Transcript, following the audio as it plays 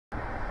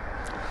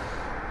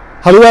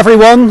Hello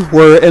everyone,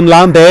 we're in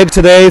Lambeg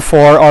today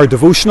for our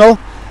devotional,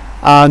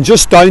 and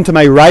just down to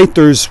my right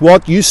there's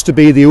what used to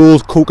be the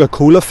old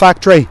Coca-Cola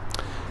factory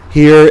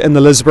here in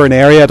the Lisburn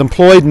area. It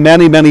employed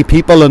many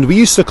people, and we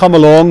used to come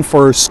along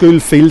for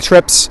school field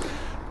trips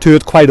to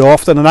it quite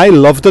often, and I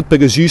loved it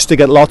because you used to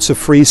get lots of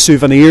free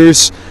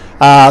souvenirs,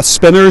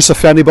 spinners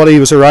if anybody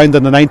was around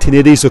in the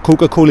 1980s, the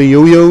Coca-Cola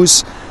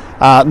yo-yos,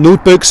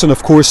 notebooks, and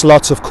of course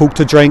lots of Coke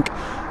to drink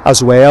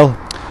as well.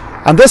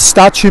 And this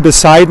statue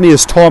beside me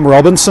is Tom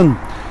Robinson.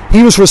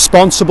 He was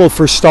responsible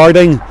for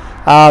starting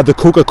the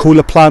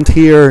Coca-Cola plant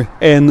here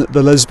in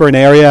the Lisburn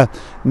area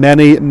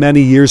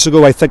many years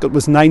ago. I think it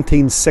was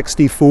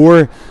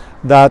 1964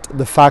 that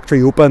the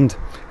factory opened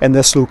in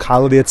this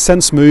locality. It's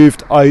since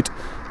moved out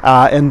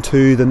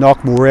into the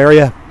Knockmore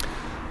area.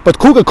 But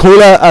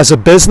Coca-Cola as a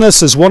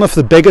business is one of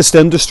the biggest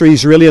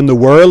industries really in the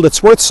world.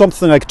 It's worth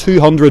something like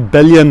 $200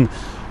 billion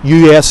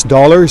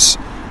US.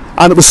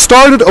 And it was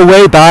started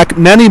away back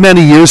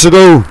many years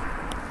ago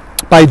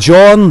by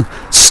John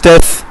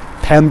Stith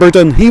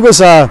Pemberton. He was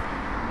a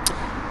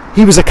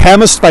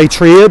chemist by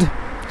trade,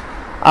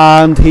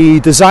 and he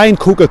designed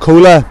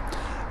Coca-Cola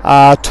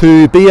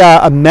to be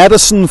a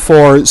medicine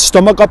for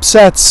stomach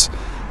upsets.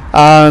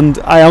 And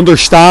I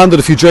understand that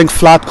if you drink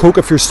flat Coke,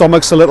 if your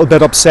stomach's a little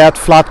bit upset,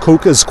 flat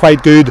Coke is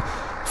quite good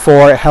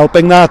for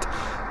helping that.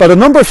 But a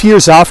number of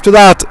years after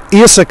that,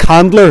 Asa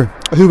Candler,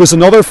 who was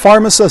another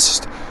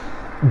pharmacist,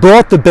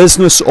 bought the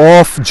business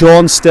off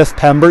John Stith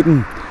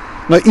Pemberton.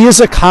 Now,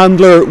 Asa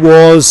Candler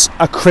was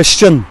a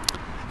Christian.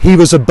 He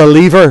was a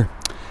believer.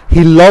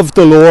 He loved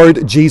the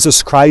Lord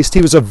Jesus Christ.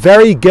 He was a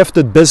very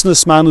gifted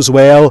businessman as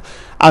well,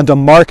 and a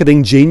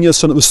marketing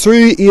genius. And it was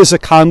through Asa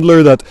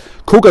Candler that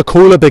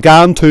Coca-Cola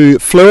began to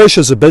flourish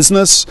as a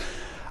business.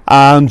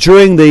 And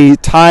during the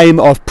time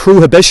of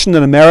prohibition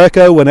in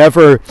America,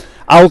 whenever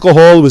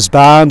alcohol was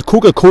banned,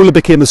 Coca-Cola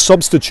became a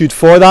substitute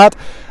for that,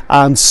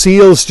 and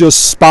sales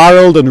just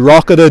spiraled and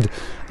rocketed.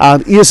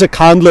 And Asa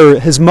Candler,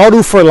 his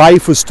motto for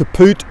life was to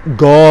put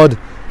God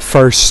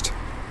first.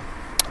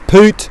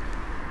 Put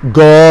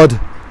God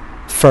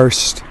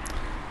first.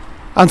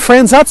 And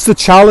friends, that's the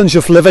challenge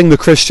of living the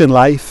Christian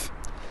life.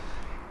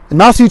 In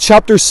Matthew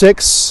chapter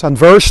 6 and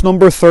verse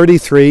number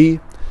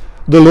 33,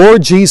 the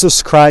Lord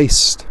Jesus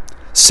Christ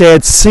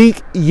said,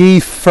 "Seek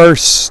ye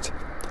first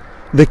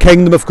the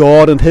kingdom of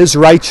God and his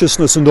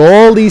righteousness, and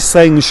all these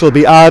things shall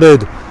be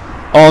added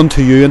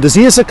unto you." And as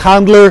Asa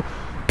Candler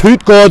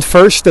put God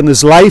first in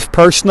his life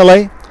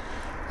personally,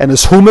 in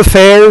his home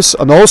affairs,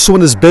 and also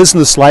in his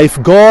business life,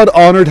 God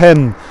honoured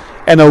him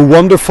in a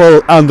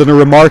wonderful and in a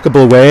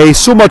remarkable way.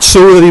 So much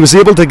so that he was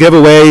able to give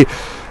away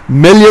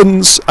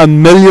millions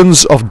and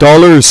millions of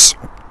dollars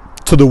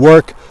to the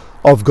work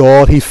of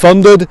God. He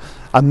funded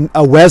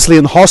a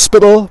Wesleyan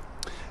hospital.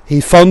 He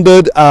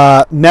funded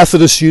a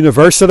Methodist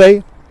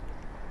university.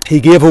 He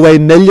gave away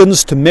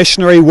millions to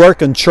missionary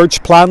work and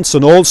church plants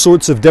and all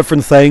sorts of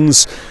different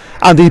things.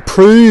 And he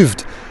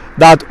proved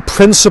that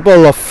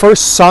principle of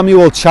 1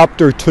 Samuel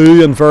chapter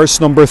 2 and verse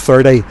number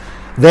 30.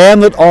 "Them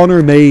that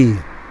honour me,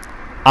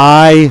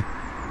 I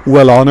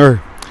will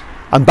honour."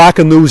 And back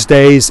in those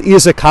days,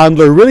 Asa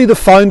Candler, really the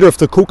founder of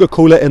the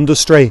Coca-Cola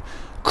industry,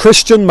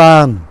 Christian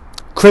man,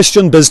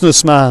 Christian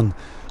businessman,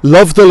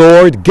 loved the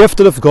Lord,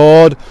 gifted of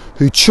God,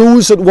 who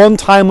chose at one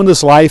time in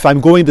his life, "I'm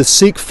going to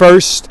seek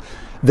first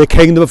the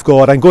kingdom of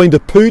God. I'm going to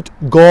put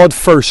God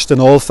first in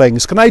all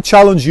things." Can I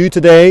challenge you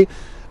today?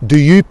 Do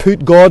you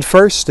put God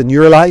first in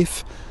your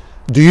life?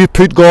 Do you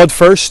put God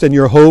first in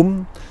your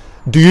home?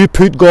 Do you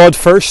put God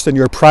first in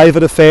your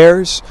private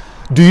affairs?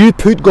 Do you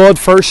put God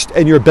first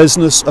in your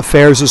business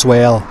affairs as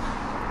well?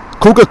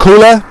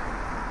 Coca-Cola,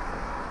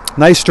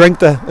 nice drink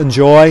to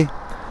enjoy,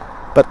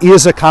 but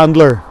Asa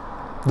Candler,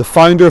 the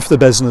founder of the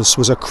business,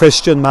 was a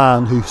Christian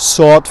man who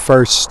sought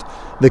first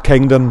the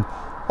kingdom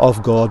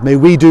of God. May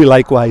we do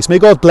likewise. May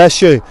God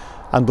bless you,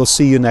 and we'll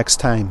see you next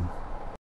time.